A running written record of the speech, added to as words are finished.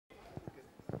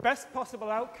best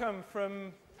possible outcome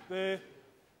from the,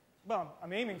 well,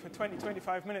 I'm aiming for 20,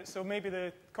 25 minutes, so maybe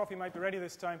the coffee might be ready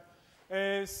this time,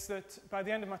 is that by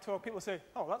the end of my talk, people say,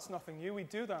 oh, that's nothing new, we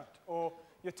do that. Or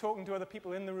you're talking to other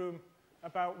people in the room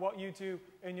about what you do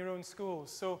in your own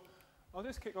schools. So I'll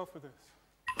just kick off with this.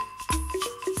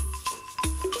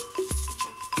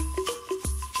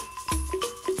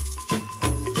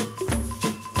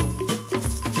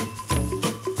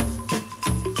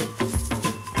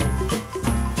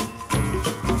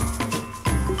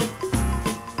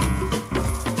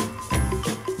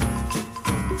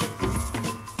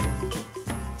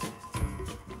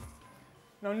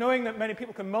 Now, knowing that many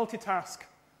people can multitask,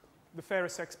 the fairer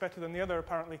sex better than the other,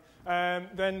 apparently,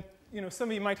 then some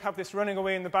of you might have this running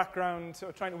away in the background,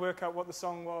 sort of trying to work out what the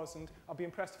song was, and I'll be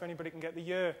impressed if anybody can get the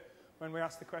year when we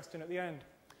ask the question at the end.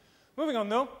 Moving on,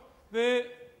 though,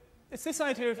 it's this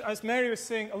idea of, as Mary was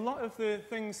saying, a lot of the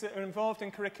things that are involved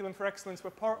in Curriculum for Excellence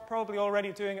we're probably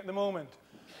already doing at the moment.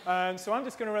 And so I'm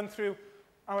just going to run through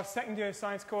our second year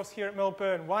science course here at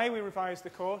Millburn, why we revised the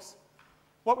course,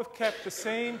 what we've kept the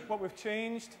same, what we've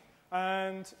changed,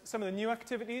 and some of the new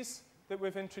activities that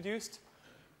we've introduced,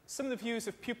 some of the views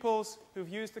of pupils who've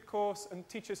used the course and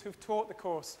teachers who've taught the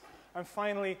course, and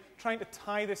finally trying to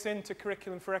tie this into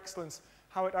Curriculum for Excellence,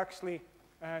 how it actually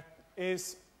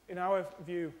is, in our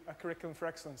view, a Curriculum for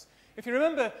Excellence. If you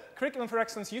remember, Curriculum for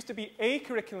Excellence used to be a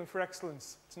Curriculum for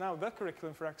Excellence. It's now the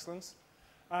Curriculum for Excellence.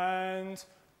 And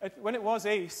when it was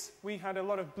ACE, we had a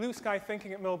lot of blue sky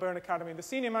thinking at Millburn Academy. The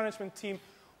senior management team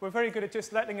were very good at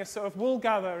just letting us sort of wool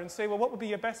gather and say, well, what would be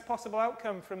your best possible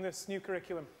outcome from this new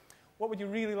curriculum? What would you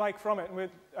really like from it?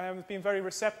 And we've been very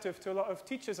receptive to a lot of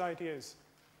teachers' ideas.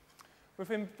 We've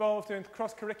been involved in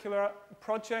cross-curricular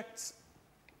projects.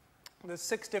 There's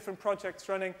 6 different projects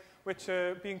running, which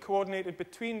are being coordinated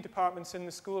between departments in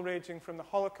the school, ranging from the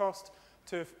Holocaust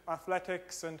to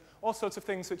athletics and all sorts of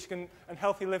things and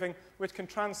healthy living, which can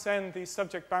transcend these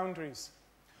subject boundaries.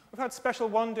 We've had special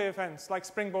one-day events like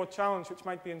Springboard Challenge, which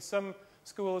might be in some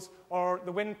schools, or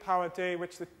the Wind Power Day,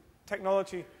 which the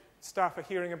technology staff are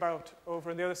hearing about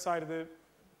over on the other side of the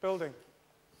building.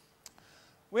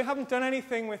 We haven't done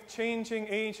anything with changing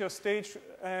age or stage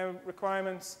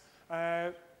requirements.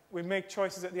 We make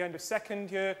choices at the end of second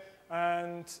year,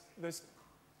 and there's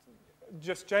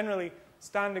just generally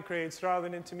standard grades rather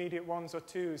than intermediate 1s or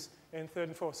 2s in 3rd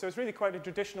and 4th. So it's really quite a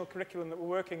traditional curriculum that we're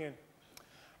working in.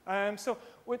 So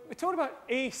we talked about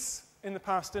ACE in the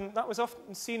past, and that was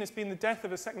often seen as being the death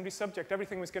of a secondary subject.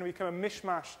 Everything was going to become a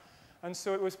mishmash. And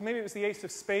so maybe it was the ace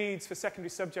of spades for secondary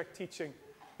subject teaching.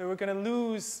 That we're going to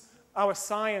lose our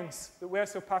science that we're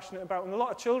so passionate about, and a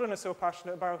lot of children are so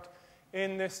passionate about,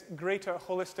 in this greater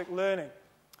holistic learning.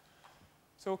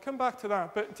 So we'll come back to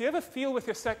that. But do you ever feel with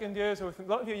your second years or with a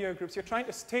lot of your year groups, you're trying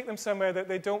to take them somewhere that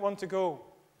they don't want to go?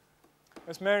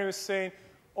 As Mary was saying,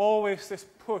 always this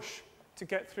push to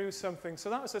get through something. So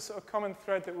that was a sort of common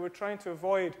thread that we were trying to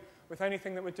avoid with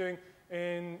anything that we're doing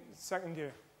in second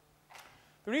year.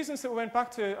 The reasons that we went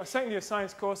back to a second year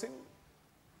science course,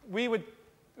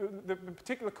 the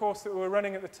particular course that we were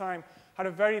running at the time had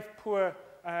a very poor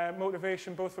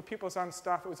motivation both for pupils and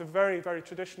staff. It was a very, very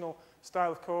traditional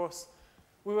style of course.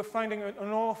 We were finding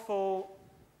an awful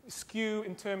skew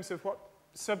in terms of what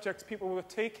subjects people were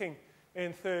taking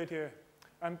in third year.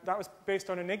 And that was based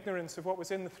on an ignorance of what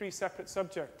was in the 3 separate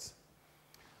subjects.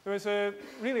 There was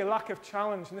really a lack of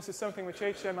challenge, and this is something which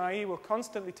HMIE will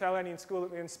constantly tell any school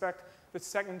that they inspect, that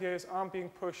second years aren't being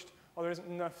pushed, or there isn't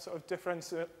enough sort of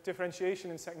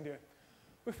differentiation in second year.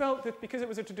 We felt that because it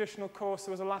was a traditional course,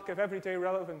 there was a lack of everyday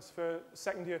relevance for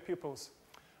second year pupils.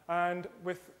 And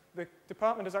with the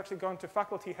department has actually gone to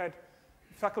faculty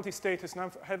status, and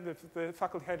I'm head of the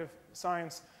faculty head of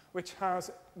science, which has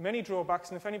many drawbacks,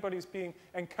 and if anybody's being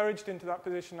encouraged into that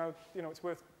position, it's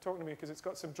worth talking to me because it's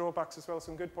got some drawbacks as well as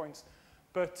some good points.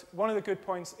 But one of the good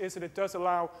points is that it does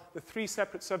allow the 3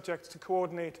 separate subjects to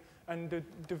coordinate and to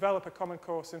develop a common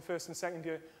course in first and second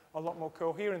year a lot more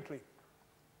coherently.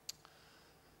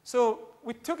 So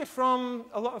we took it from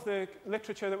a lot of the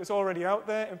literature that was already out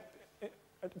there,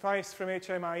 advice from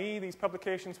HMIE, these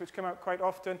publications which come out quite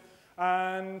often,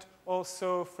 and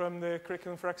also from the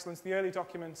Curriculum for Excellence, the early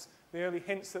documents, the early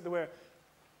hints that there were.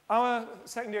 Our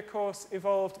second year course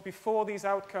evolved before these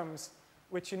outcomes,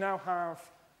 which you now have,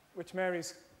 which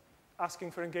Mary's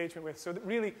asking for engagement with. So that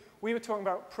really, we were talking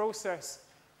about process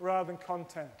rather than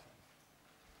content.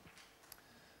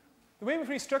 The way we've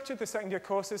restructured the second year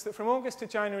course is that from August to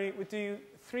January, we do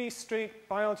 3 straight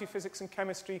biology, physics, and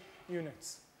chemistry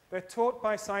units. They're taught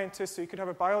by scientists, so you could have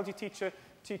a biology teacher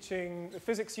teaching the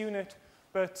physics unit,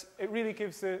 but it really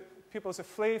gives the pupils a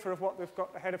flavour of what they've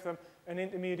got ahead of them in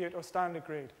intermediate or standard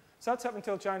grade. So that's up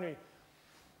until January.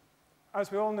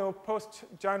 As we all know,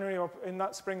 post-January or in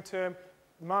that spring term,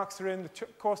 the marks are in, the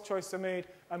course choices are made,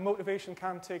 and motivation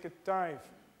can take a dive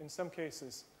in some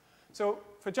cases. So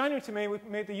for January to May, we've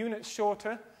made the units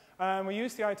shorter, and we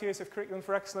used the ideas of Curriculum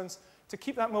for Excellence to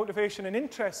keep that motivation and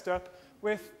interest up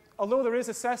with, although there is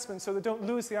assessment, so they don't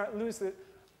lose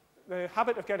the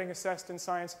habit of getting assessed in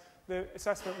science, the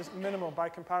assessment was minimal by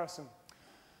comparison.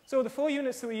 So the 4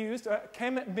 units that we used are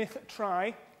Chem, Myth,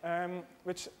 Try,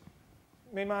 which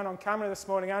main man on camera this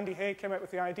morning, Andy Hay, came up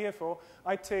with the idea for.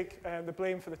 I take the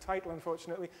blame for the title,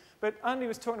 unfortunately. But Andy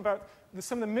was talking about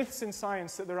some of the myths in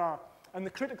science that there are, and the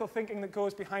critical thinking that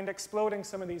goes behind exploding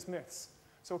some of these myths.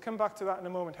 So we'll come back to that in a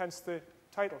moment, hence the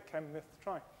title, Chem, Myth,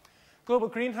 Try. Global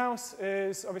greenhouse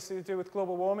is obviously to do with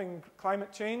global warming and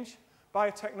climate change.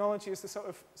 Biotechnology is the sort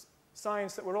of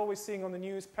science that we're always seeing on the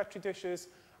news, Petri dishes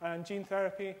and gene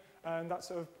therapy and that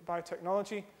sort of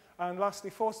biotechnology. And lastly,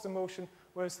 forces of motion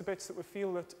was the bits that we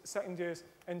feel that second years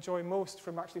enjoy most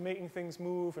from actually making things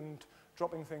move and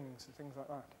dropping things and things like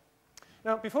that.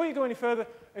 Now, before you go any further,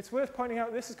 it's worth pointing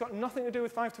out this has got nothing to do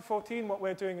with 5 to 14, what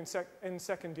we're doing in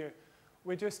second year.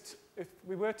 We just, if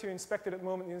we were to inspect it at the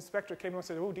moment, the inspector came and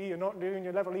said, oh, D, you're not doing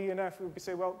your level E and F, we'd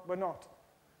say, well, we're not.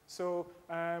 So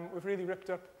we've really ripped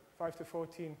up 5 to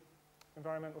 14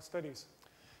 environmental studies.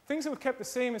 Things that we've kept the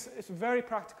same is it's very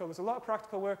practical. There's a lot of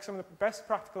practical work, some of the best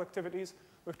practical activities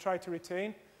we've tried to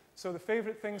retain. So the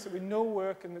favourite things that we know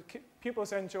work and that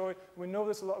pupils enjoy, and we know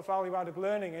there's a lot of value-added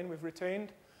learning in, we've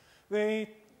retained. They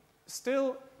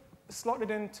still slotted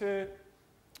into,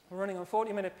 we're running on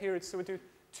 40-minute periods, so we do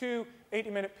 2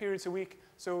 80-minute periods a week.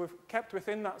 So we've kept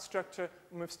within that structure,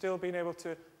 and we've still been able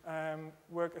to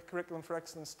work a curriculum for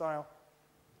excellence style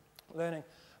learning.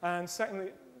 And secondly,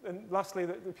 and lastly,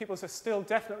 the pupils are still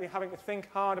definitely having to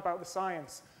think hard about the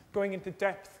science, going into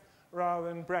depth rather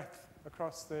than breadth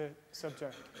across the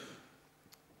subject.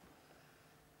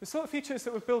 The sort of features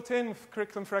that we've built in with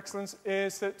Curriculum for Excellence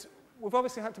is that we've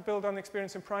obviously had to build on the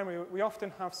experience in primary. We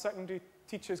often have secondary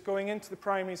teachers going into the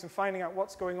primaries and finding out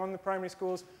what's going on in the primary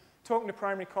schools, talking to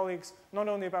primary colleagues, not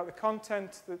only about the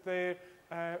content that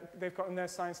they've got in their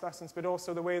science lessons, but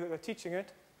also the way that they're teaching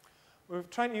it. We're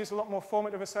trying to use a lot more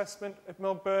formative assessment at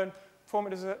Melbourne.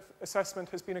 Formative assessment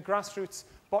has been a grassroots,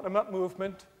 bottom-up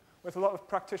movement with a lot of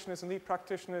practitioners and lead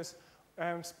practitioners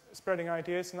spreading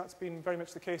ideas, and that's been very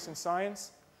much the case in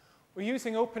science. We're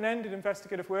using open-ended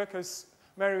investigative work, as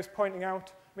Mary was pointing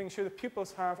out, making sure the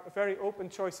pupils have a very open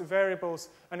choice of variables,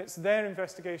 and it's their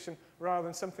investigation rather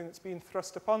than something that's being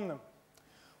thrust upon them.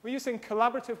 We're using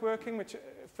collaborative working, which,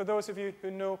 for those of you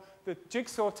who know the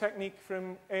jigsaw technique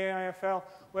from AIFL,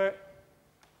 where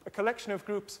a collection of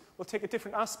groups will take a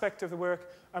different aspect of the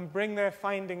work and bring their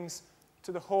findings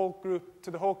to the whole group, to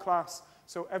the whole class.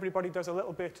 So everybody does a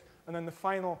little bit, and then the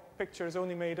final picture is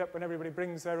only made up when everybody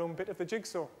brings their own bit of the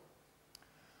jigsaw.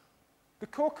 The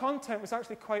core content was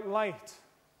actually quite light,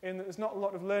 in that there's not a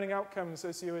lot of learning outcomes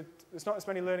there's not as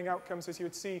many learning outcomes as you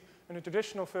would see in a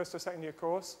traditional first or second year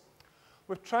course.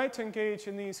 We've tried to engage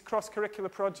in these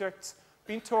cross-curricular projects,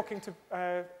 been talking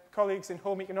to colleagues in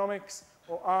home economics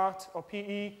or art or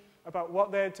PE about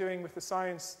what they're doing with the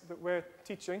science that we're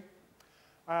teaching,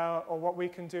 or what we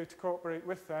can do to cooperate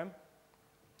with them.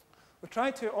 We've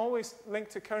tried to always link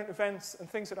to current events and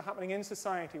things that are happening in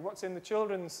society, what's in the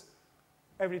children's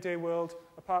everyday world,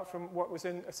 apart from what was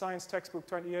in a science textbook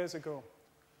 20 years ago.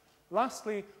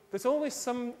 Lastly, there's always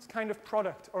some kind of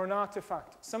product or an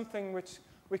artifact, something which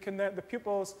the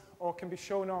pupils or can be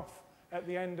shown off at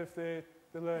the end of the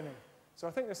learning. So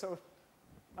I think this sort of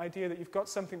idea that you've got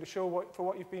something to show for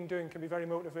what you've been doing can be very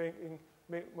motivating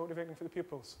for the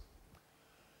pupils.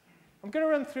 I'm going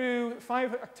to run through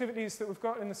 5 activities that we've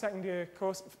got in the second year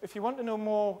course. If you want to know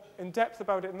more in depth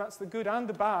about it, and that's the good and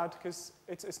the bad, because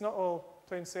it's not all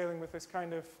plain sailing with this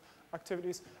kind of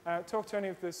activities, talk to any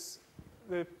of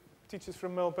the teachers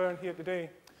from Melbourne here today.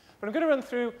 But I'm going to run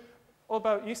through all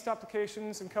about yeast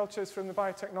applications and cultures from the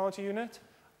biotechnology unit,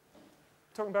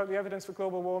 talking about the evidence for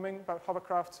global warming, about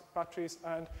hovercraft batteries,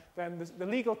 and then the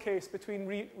legal case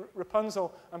between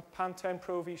Rapunzel and Pantene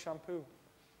Pro V shampoo.